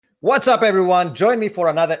What's up, everyone? Join me for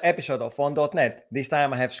another episode of On.net. This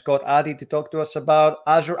time I have Scott Addy to talk to us about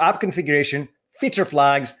Azure app configuration, feature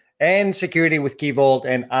flags, and security with Key Vault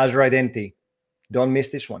and Azure Identity. Don't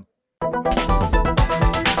miss this one.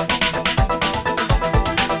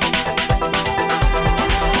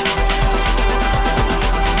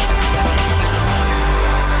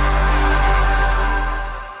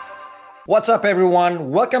 What's up,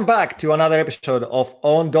 everyone? Welcome back to another episode of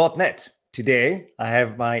On.net. Today, I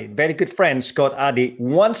have my very good friend, Scott Addy,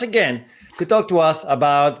 once again to talk to us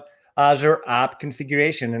about Azure app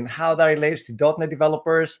configuration and how that relates to .NET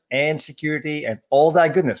developers and security and all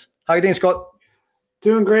that goodness. How are you doing, Scott?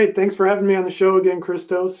 Doing great. Thanks for having me on the show again,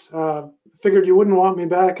 Christos. Figured you wouldn't want me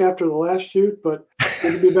back after the last shoot, but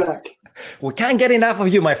good to be back. We can't get enough of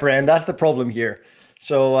you, my friend. That's the problem here.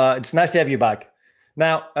 So it's nice to have you back.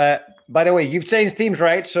 Now, by the way, you've changed teams,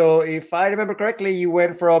 right? So if I remember correctly, you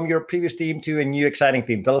went from your previous team to a new exciting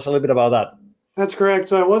team. Tell us a little bit about that. That's correct.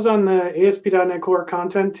 So I was on the ASP.NET Core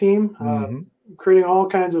content team, creating all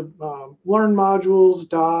kinds of Learn modules,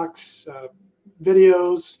 docs,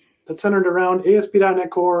 videos that centered around ASP.NET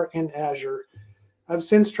Core and Azure. I've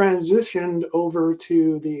since transitioned over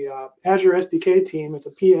to the Azure SDK team as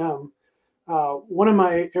a PM. One of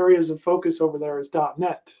my areas of focus over there is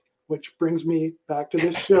 .NET, which brings me back to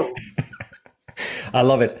this show. I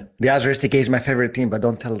love it. The Azure SDK is my favorite team, but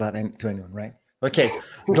don't tell that to anyone, right? Okay,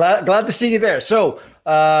 glad to see you there. So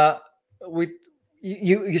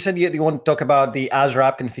you said you want to talk about the Azure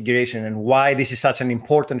app configuration and why this is such an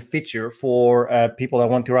important feature for people that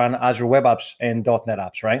want to run Azure web apps and .NET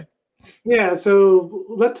apps, right? Yeah, so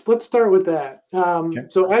let's start with that. Okay.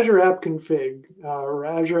 So Azure app config or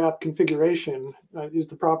Azure app configuration is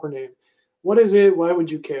the proper name. What is it? Why would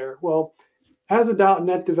you care? Well, as a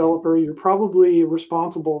 .NET developer, you're probably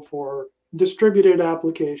responsible for distributed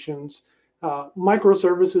applications.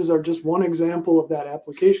 Microservices are just one example of that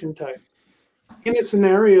application type. In a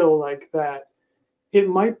scenario like that, it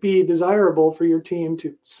might be desirable for your team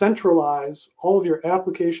to centralize all of your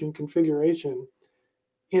application configuration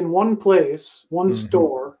in one place, one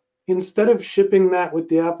store, instead of shipping that with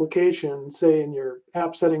the application, say in your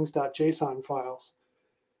app settings.json files.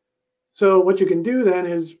 So what you can do then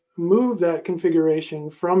is move that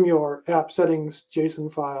configuration from your app settings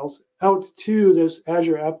JSON files out to this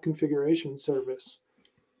Azure app configuration service.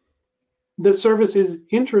 This service is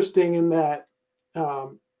interesting in that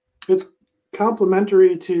it's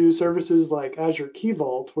complementary to services like Azure Key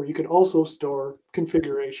Vault, where you could also store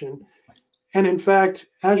configuration. And in fact,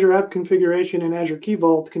 Azure app configuration and Azure Key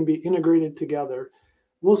Vault can be integrated together.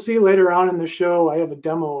 We'll see later on in the show, I have a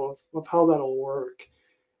demo of how that'll work.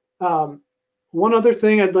 One other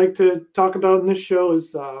thing I'd like to talk about in this show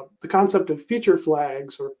is the concept of feature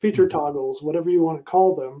flags or feature toggles, whatever you want to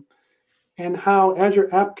call them, and how Azure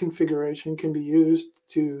app configuration can be used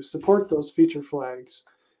to support those feature flags.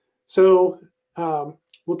 So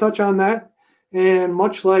we'll touch on that. And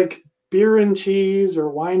much like beer and cheese or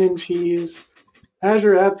wine and cheese,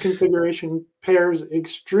 Azure app configuration pairs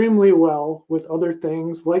extremely well with other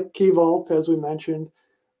things like Key Vault, as we mentioned,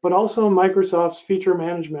 but also Microsoft's feature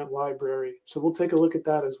management library. So we'll take a look at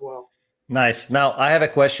that as well. Nice. Now, I have a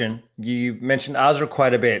question. You mentioned Azure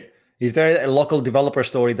quite a bit. Is there a local developer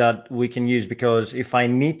story that we can use? Because if I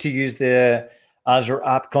need to use the Azure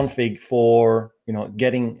app config for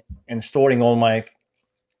getting and storing all my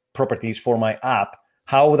properties for my app,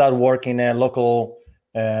 how would that work in a local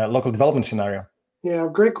development scenario? Yeah,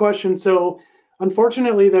 great question. So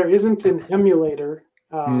unfortunately, there isn't an emulator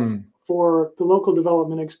for the local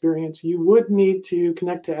development experience. You would need to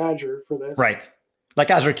connect to Azure for this. Right. Like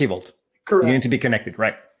Azure Key Vault. Correct. You need to be connected,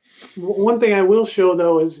 right? One thing I will show,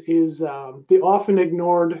 though, is the often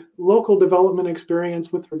ignored local development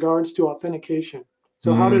experience with regards to authentication.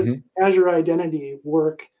 So how does Azure Identity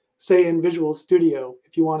work, say, in Visual Studio,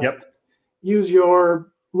 if you want to use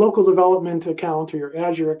your local development account or your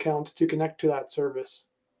Azure account to connect to that service?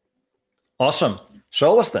 Awesome.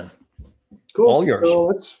 Show us then. Cool. All yours. So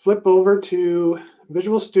let's flip over to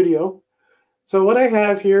Visual Studio. So what I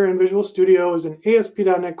have here in Visual Studio is an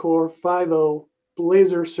ASP.NET Core 5.0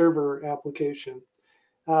 Blazor server application.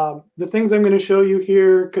 The things I'm going to show you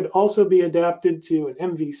here could also be adapted to an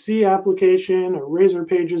MVC application or Razor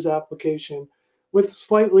Pages application with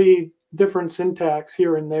slightly different syntax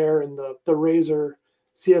here and there in the Razor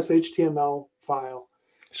CSHTML file.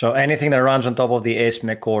 So anything that runs on top of the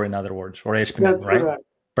ASP.NET Core, in other words, or ASP.NET, That's right? Correct.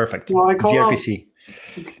 Perfect. Well, gRPC.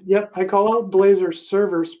 I call out Blazor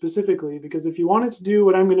server specifically because if you wanted to do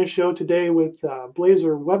what I'm going to show today with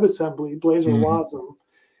Blazor WebAssembly, Blazor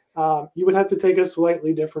WASM, you would have to take a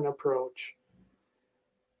slightly different approach.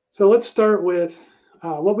 So let's start with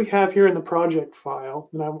what we have here in the project file,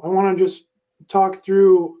 and I want to just talk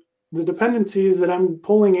through the dependencies that I'm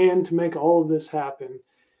pulling in to make all of this happen.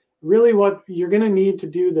 Really what you're going to need to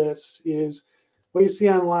do this is what you see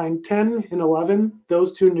on line 10 and 11,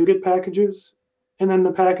 those two NuGet packages, and then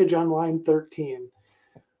the package on line 13.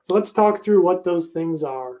 So let's talk through what those things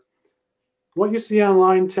are. What you see on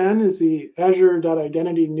line 10 is the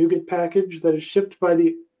Azure.identity NuGet package that is shipped by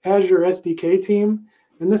the Azure SDK team.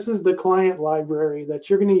 And this is the client library that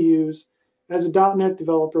you're going to use as a .NET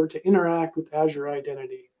developer to interact with Azure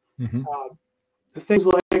Identity. Mm-hmm. The things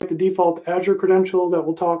like the default Azure credential that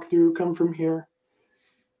we'll talk through come from here.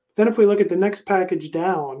 Then if we look at the next package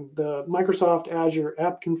down, the Microsoft Azure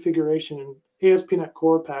App Configuration and ASP.NET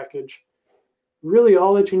Core package, really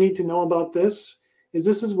all that you need to know about this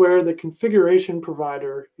is where the configuration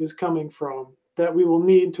provider is coming from that we will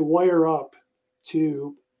need to wire up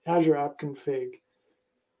to Azure App Config.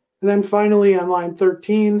 And then finally on line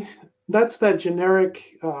 13, that's that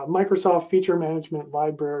generic Microsoft feature management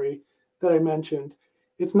library that I mentioned.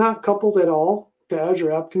 It's not coupled at all to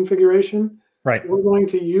Azure App Configuration. Right. We're going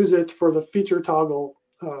to use it for the feature toggle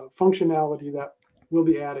functionality that we'll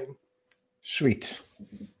be adding. Sweet.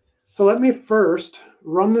 So let me first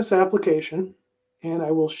run this application, and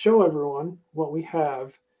I will show everyone what we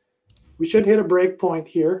have. We should hit a breakpoint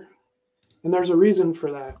here, and there's a reason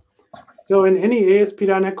for that. So in any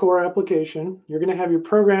ASP.NET Core application, you're going to have your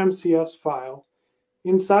program CS file.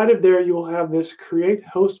 Inside of there, you will have this create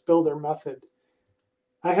host builder method.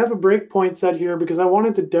 I have a breakpoint set here because I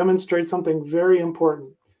wanted to demonstrate something very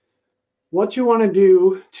important. What you want to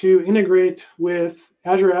do to integrate with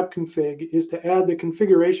Azure App Config is to add the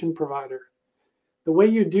configuration provider. The way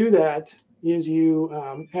you do that is you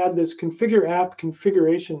add this configure app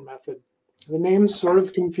configuration method. The name's sort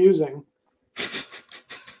of confusing,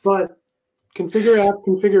 but configure app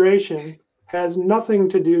configuration has nothing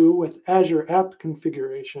to do with Azure App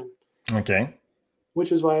Configuration. Okay.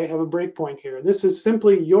 Which is why I have a breakpoint here. This is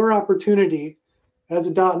simply your opportunity as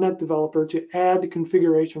a .NET developer to add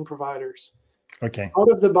configuration providers. Okay. Out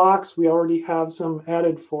of the box, we already have some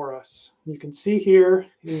added for us. You can see here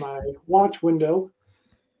in my watch window,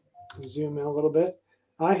 zoom in a little bit,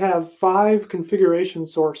 I have 5 configuration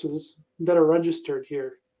sources that are registered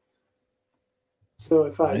here. So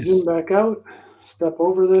if I zoom back out, step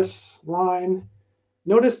over this line,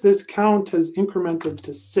 notice this count has incremented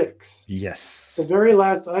to 6. Yes. The very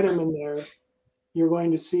last item in there you're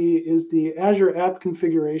going to see is the Azure App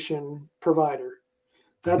Configuration provider.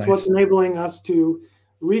 That's what's enabling us to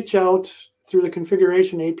reach out through the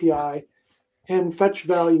configuration API and fetch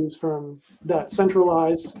values from that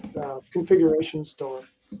centralized configuration store.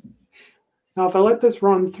 Now, if I let this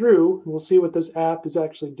run through, we'll see what this app is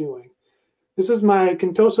actually doing. This is my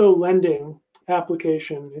Contoso lending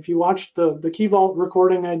application. If you watched the Key Vault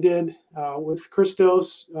recording I did with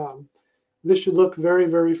Christos, this should look very,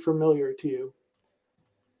 very familiar to you.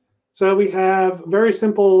 So we have very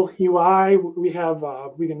simple UI. We have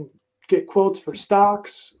we can get quotes for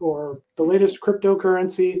stocks or the latest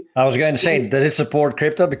cryptocurrency. I was going to say, does it support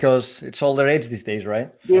crypto? Because it's all the rage these days, right?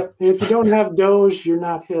 Yep. If you don't have Doge, you're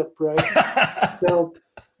not hip, right? So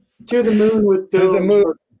to the moon with Doge. To the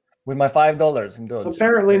moon with my $5 in Doge.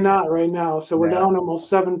 Apparently not right now. So we're down almost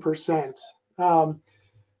 7%.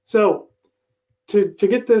 So to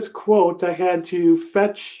get this quote, I had to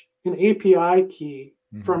fetch an API key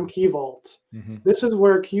from Key Vault. This is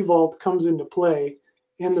where Key Vault comes into play,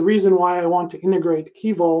 and the reason why I want to integrate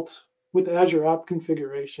Key Vault with Azure App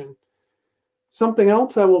Configuration. Something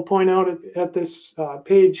else I will point out at this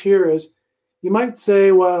page here is you might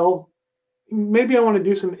say, well, maybe I want to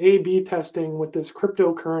do some A/B testing with this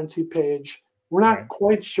cryptocurrency page. We're not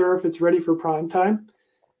quite sure if it's ready for prime time.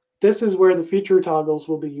 This is where the feature toggles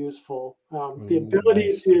will be useful. The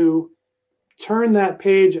ability to turn that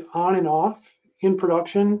page on and off in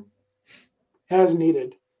production as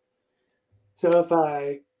needed. So if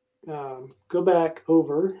I go back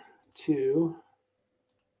over to,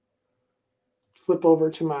 flip over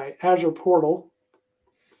to my Azure portal.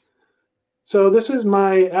 So this is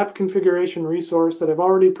my app configuration resource that I've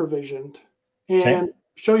already provisioned, and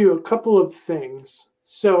show you a couple of things.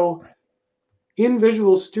 So in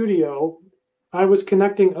Visual Studio, I was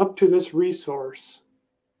connecting up to this resource.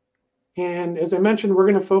 And as I mentioned, we're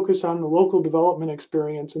going to focus on the local development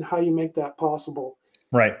experience and how you make that possible.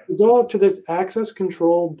 Right. You go up to this access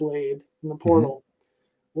control blade in the portal.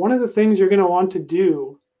 One of the things you're going to want to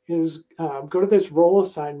do is go to this role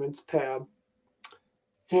assignments tab.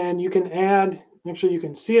 And you can add, actually you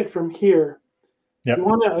can see it from here. You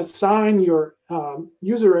want to assign your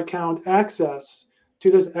user account access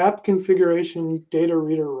to this app configuration data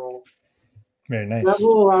reader role. Very That nice.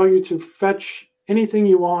 will allow you to fetch anything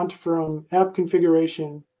you want from app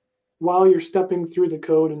configuration while you're stepping through the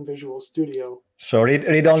code in Visual Studio. So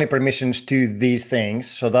read only permissions to these things.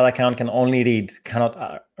 So that account can only read,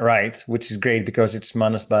 cannot write, which is great because it's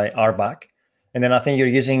managed by RBAC. And then I think you're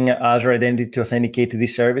using Azure Identity to authenticate to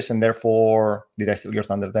this service, and therefore, did I steal your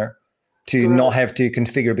thunder there? To Correct. not have to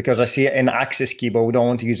configure, because I see an access key, but we don't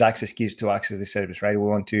want to use access keys to access the service, right? We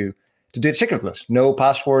want to do it secretless, no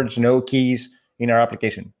passwords, no keys in our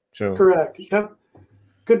application. So correct. Yep.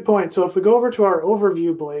 Good point. So if we go over to our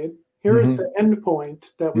overview blade, here is the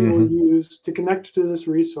endpoint that we will use to connect to this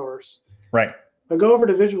resource. Right. I go over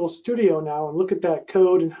to Visual Studio now and look at that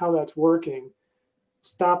code and how that's working.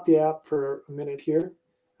 Stop the app for a minute here.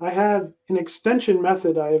 I have an extension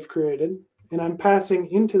method I have created, and I'm passing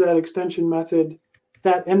into that extension method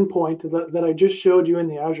that endpoint that I just showed you in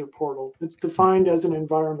the Azure portal. It's defined as an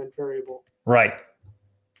environment variable. Right.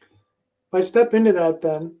 If I step into that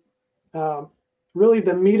then, really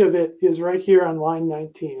the meat of it is right here on line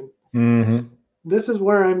 19. This is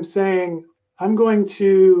where I'm saying I'm going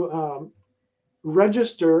to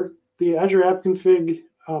register the Azure App Config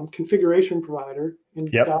configuration provider in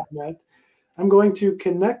 .NET. I'm going to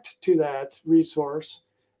connect to that resource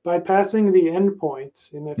by passing the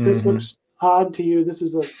endpoint. And if this looks odd to you, this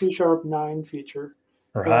is a C#9 feature.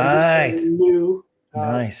 Right. New,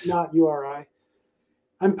 nice. Not URI.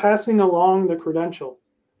 I'm passing along the credential.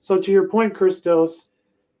 So to your point, Christos,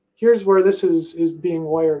 here's where this is being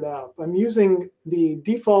wired up. I'm using the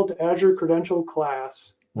default Azure credential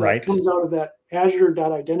class that comes out of that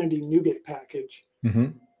Azure.identity NuGet package.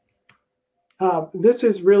 This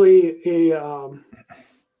is really a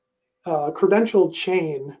credential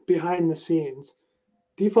chain behind the scenes.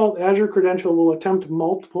 Default Azure credential will attempt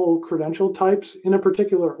multiple credential types in a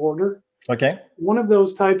particular order. Okay. One of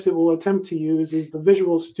those types it will attempt to use is the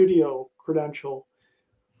Visual Studio credential.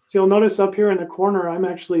 So you'll notice up here in the corner, I'm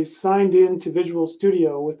actually signed in to Visual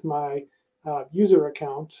Studio with my user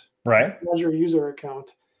account, right? Azure user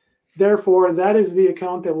account. Therefore, that is the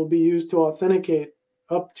account that will be used to authenticate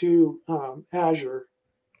up to Azure.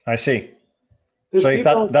 I see. So if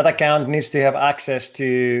that account needs to have access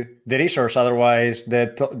to the resource, otherwise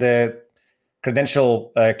the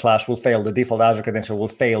credential class will fail. The default Azure credential will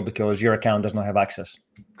fail because your account does not have access.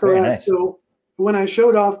 Correct. Nice. So when I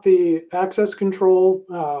showed off the access control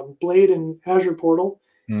blade in Azure portal,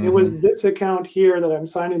 it was this account here that I'm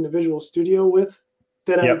signed into Visual Studio with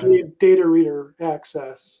that I gave data reader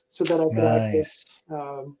access so that I could access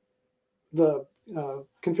the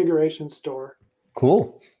configuration store.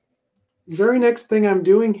 Cool. Very next thing I'm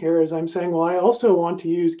doing here is I'm saying, well, I also want to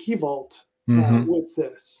use Key Vault with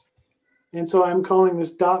this. And so I'm calling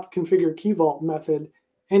this .configure Key Vault method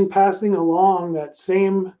and passing along that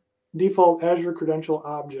same default Azure credential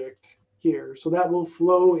object here. So that will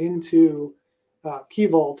flow into Key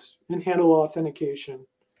Vault and handle authentication.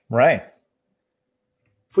 Right.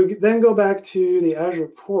 If we then go back to the Azure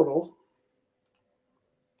portal,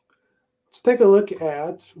 let's take a look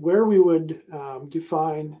at where we would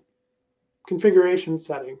define configuration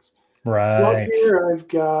settings. Right. So up here, I've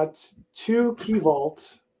got two Key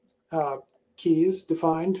Vault keys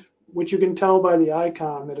defined, which you can tell by the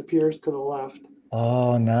icon that appears to the left.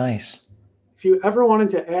 Oh, nice. If you ever wanted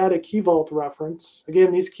to add a Key Vault reference,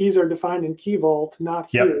 again, these keys are defined in Key Vault, not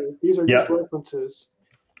here. These are just references.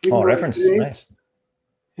 References, nice.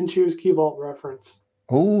 And choose Key Vault reference.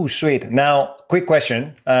 Oh, sweet. Now, quick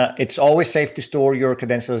question. It's always safe to store your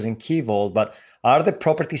credentials in Key Vault, but are the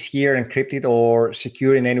properties here encrypted or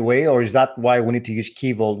secure in any way? Or is that why we need to use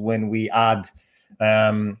Key Vault when we add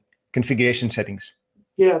configuration settings?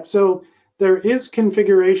 Yeah, so there is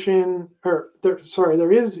configuration,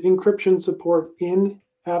 there is encryption support in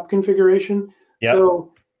app configuration. Yep.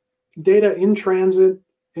 So data in transit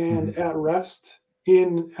and at rest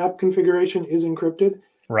in app configuration is encrypted.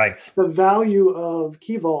 Right. The value of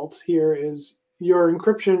Key Vault here is your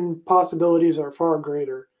encryption possibilities are far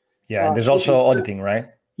greater. Yeah, and there's also auditing, right?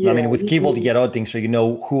 Yeah, I mean, with Key Vault, you get auditing, so you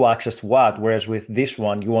know who accessed what, whereas with this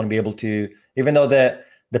one, you won't be able to, even though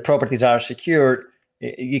the properties are secured,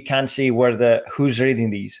 you can't see who's reading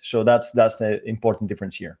these. So that's the important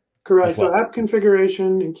difference here. Correct. Well. So app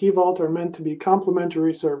configuration and Key Vault are meant to be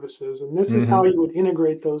complementary services, and this is how you would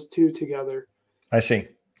integrate those two together. I see.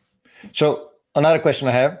 So another question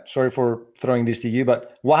I have, sorry for throwing this to you,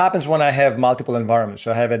 but what happens when I have multiple environments?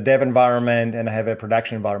 So I have a dev environment and I have a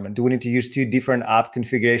production environment. Do we need to use two different app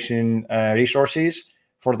configuration resources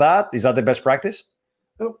for that? Is that the best practice?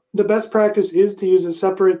 The best practice is to use a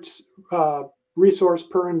separate resource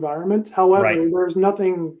per environment. However, there's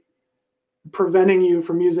nothing preventing you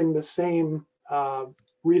from using the same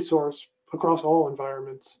resource across all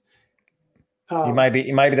environments. It might be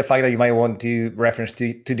the fact that you might want to reference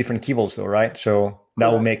to different key vaults, though, right? So that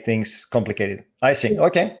will make things complicated. I see. Yeah.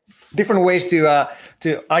 Okay, different ways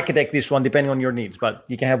to architect this one depending on your needs. But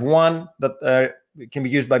you can have one that can be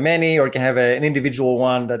used by many, or you can have an individual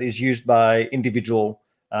one that is used by individual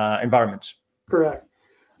environments. Correct.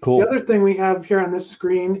 Cool. The other thing we have here on this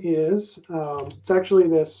screen is it's actually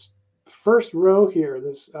this first row here,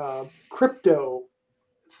 this crypto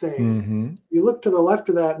thing. Mm-hmm. You look to the left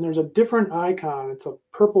of that, and there's a different icon. It's a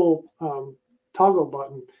purple toggle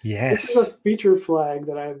button. Yes. This is a feature flag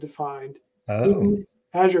that I have defined in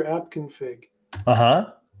Azure App Config.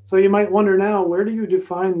 So you might wonder now, where do you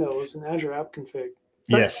define those in Azure App Config?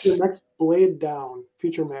 It's the next blade down,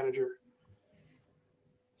 Feature Manager.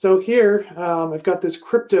 So here, I've got this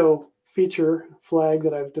crypto feature flag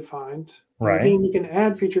that I've defined. Right. Again, you can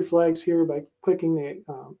add feature flags here by clicking the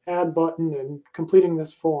add button and completing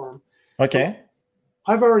this form. Okay.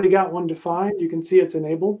 But I've already got one defined. You can see it's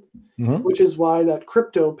enabled, which is why that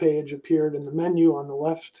crypto page appeared in the menu on the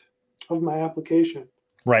left of my application.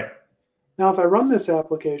 Right. Now, if I run this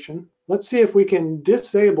application, let's see if we can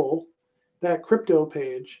disable that crypto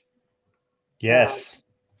page. Yes.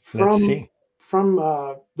 Let's see. From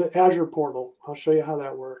the Azure portal. I'll show you how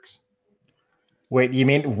that works. Wait, you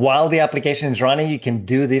mean while the application is running, you can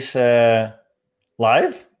do this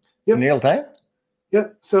live in real time?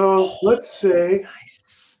 Yep. So let's say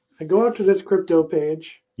I go out to this crypto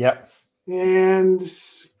page. Yep. And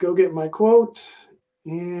go get my quote.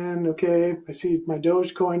 And okay, I see my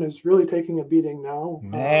Dogecoin is really taking a beating now.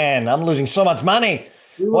 Man, I'm losing so much money.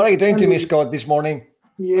 What are you doing to me, Scott, this morning?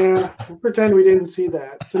 Yeah, we'll pretend we didn't see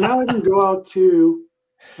that. So now I can go out to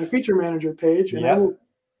my feature manager page and I will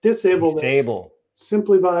disable this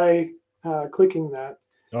simply by clicking that.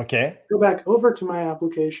 Okay. Go back over to my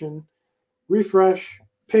application, refresh,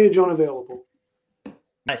 page unavailable.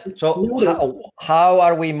 Nice. So how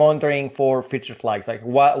are we monitoring for feature flags? Like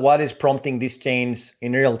what is prompting this change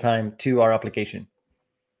in real time to our application?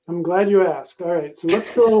 I'm glad you asked. All right, so let's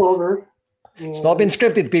go over. It's not been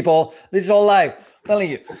scripted, people. This is all live. I'm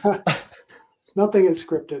telling you. Nothing is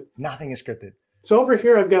scripted. Nothing is scripted. So over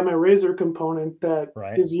here, I've got my Razor component that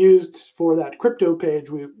is used for that crypto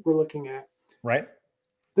page we were looking at. Right.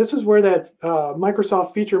 This is where that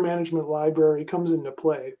Microsoft Feature Management Library comes into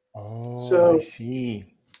play. Oh, so I see.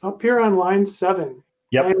 Up here on line 7,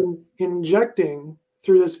 I'm injecting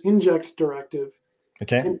through this inject directive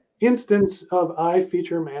an instance of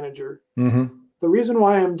iFeature Manager. Mm-hmm. The reason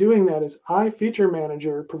why I'm doing that is iFeature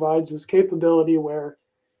Manager provides this capability where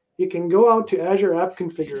you can go out to Azure App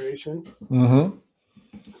Configuration. Mm-hmm.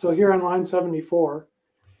 So here on line 74,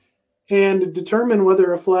 and determine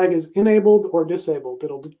whether a flag is enabled or disabled.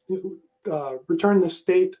 It'll return the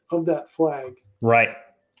state of that flag. Right.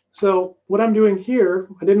 So what I'm doing here,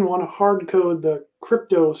 I didn't want to hard code the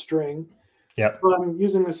crypto string. Yep. So I'm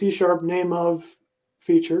using the C# name of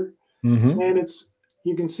feature. Mm-hmm. And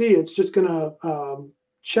you can see it's just going to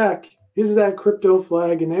check, is that crypto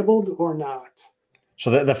flag enabled or not?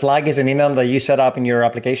 So the flag is an enum that you set up in your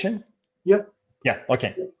application? Yep. Yeah,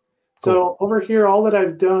 okay. Yep. Cool. So over here, all that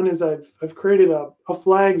I've done is I've created a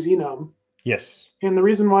flags enum. Yes. And the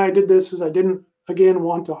reason why I did this is I didn't, again,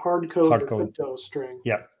 want to hard code the crypto string.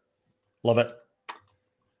 Yeah. Love it.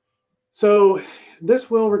 So this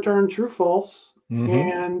will return true false. Mm-hmm.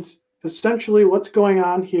 And essentially what's going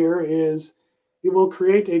on here is it will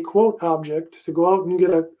create a quote object to go out and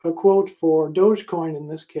get a quote for Dogecoin in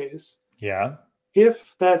this case. Yeah.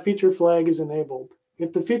 If that feature flag is enabled.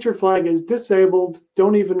 If the feature flag is disabled,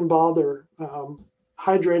 don't even bother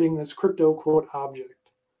hydrating this crypto quote object.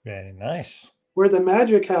 Very nice. Where the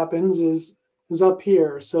magic happens is up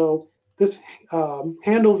here. So this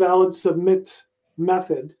handle valid submit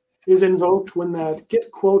method is invoked when that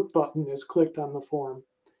get quote button is clicked on the form.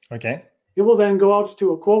 Okay. It will then go out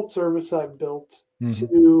to a quote service I've built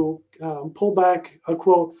to pull back a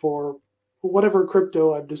quote for whatever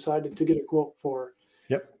crypto I've decided to get a quote for.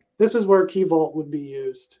 Yep. This is where Key Vault would be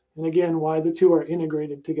used. And again, why the two are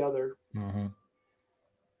integrated together. Mm-hmm.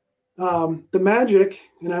 The magic,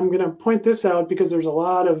 and I'm going to point this out because there's a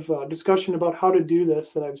lot of discussion about how to do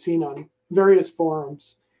this that I've seen on various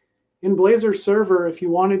forums. In Blazor Server, if you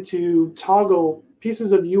wanted to toggle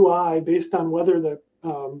pieces of UI based on whether the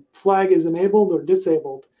flag is enabled or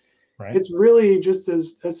disabled, it's really just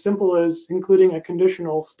as simple as including a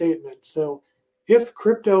conditional statement. So if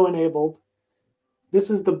crypto enabled, this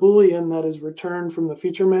is the Boolean that is returned from the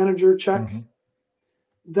feature manager check,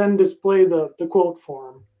 then display the quote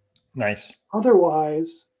form. Nice.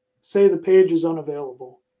 Otherwise, say the page is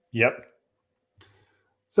unavailable. Yep.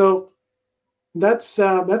 So that's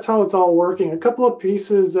how it's all working. A couple of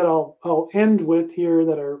pieces that I'll end with here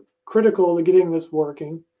that are critical to getting this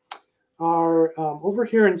working are over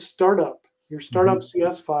here in startup, your startup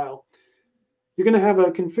CS file. You're going to have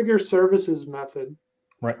a configure services method.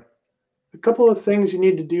 Right. A couple of things you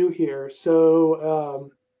need to do here. So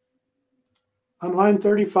on line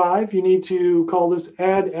 35, you need to call this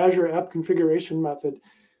add Azure app configuration method.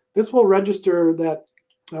 This will register that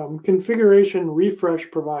configuration refresh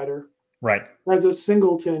provider Right. as a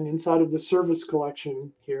singleton inside of the service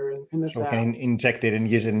collection here in this so app. We can inject it and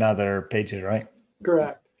use it in other pages, right?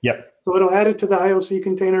 Correct. Yep. So it'll add it to the IOC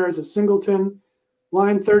container as a singleton.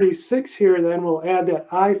 Line 36 here then will add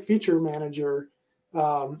that feature manager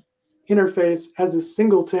interface as a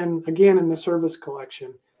singleton, again, in the service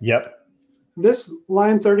collection. Yep. This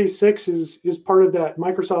line 36 is part of that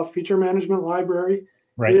Microsoft feature management library.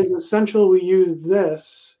 Right. It is essential we use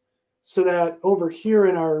this so that over here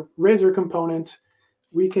in our Razor component,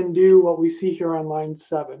 we can do what we see here on line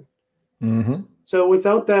 7. So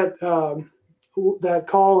without that that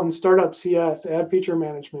call in startup CS, add feature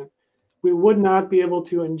management, we would not be able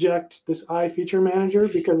to inject this feature manager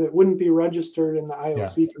because it wouldn't be registered in the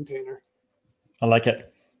IOC container. I like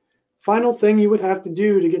it. Final thing you would have to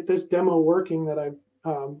do to get this demo working that I've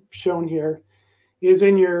shown here is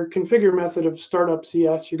in your configure method of startup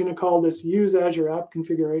CS, you're going to call this use Azure app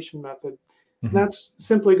configuration method. And that's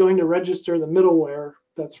simply going to register the middleware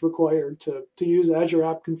that's required to use Azure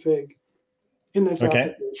app config in this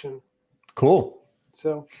application. Cool.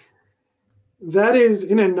 So that is,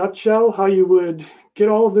 in a nutshell, how you would get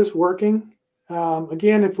all of this working.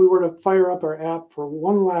 Again, if we were to fire up our app for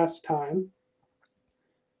one last time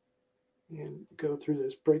and go through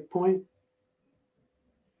this breakpoint,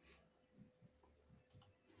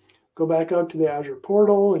 go back out to the Azure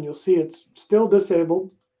portal, and you'll see it's still disabled.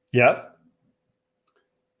 Yep.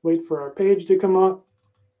 Wait for our page to come up.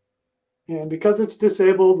 And because it's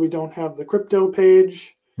disabled, we don't have the crypto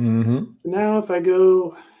page. So now if I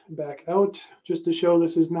go back out, just to show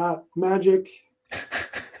this is not magic.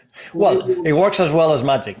 Well, it works as well as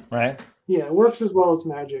magic, right? Yeah, it works as well as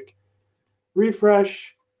magic.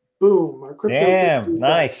 Refresh, boom, our crypto. Damn,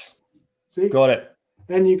 nice. See? Got it.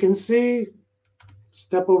 And you can see,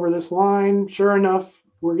 step over this line, sure enough,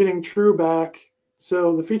 we're getting true back.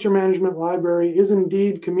 So the feature management library is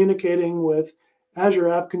indeed communicating with Azure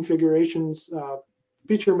App Configuration's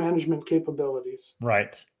feature management capabilities.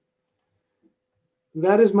 Right.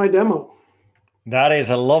 That is my demo. That is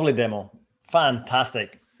a lovely demo.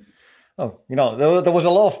 Fantastic. Oh, there was a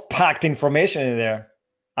lot of packed information in there.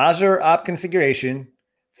 Azure app configuration,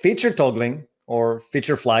 feature toggling or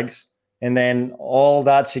feature flags, and then all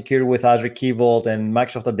that secured with Azure Key Vault and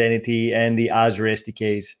Microsoft Identity and the Azure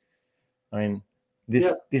SDKs. I mean,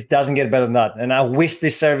 this doesn't get better than that. And I wish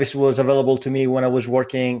this service was available to me when I was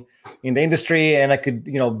working in the industry, and I could,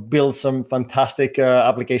 build some fantastic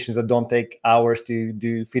applications that don't take hours to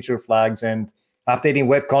do feature flags and updating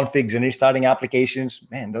web configs and restarting applications.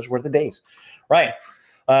 Man, those were the days. Right.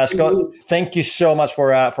 Scott, thank you so much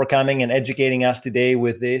for coming and educating us today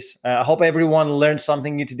with this. I hope everyone learned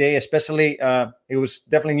something new today, especially it was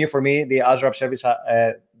definitely new for me, the Azure App Service,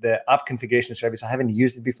 the app configuration service. I haven't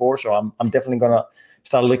used it before, so I'm definitely going to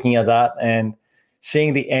start looking at that and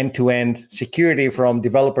seeing the end-to-end security from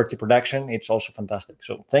developer to production. It's also fantastic.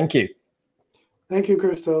 So thank you. Thank you,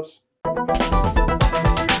 Christos.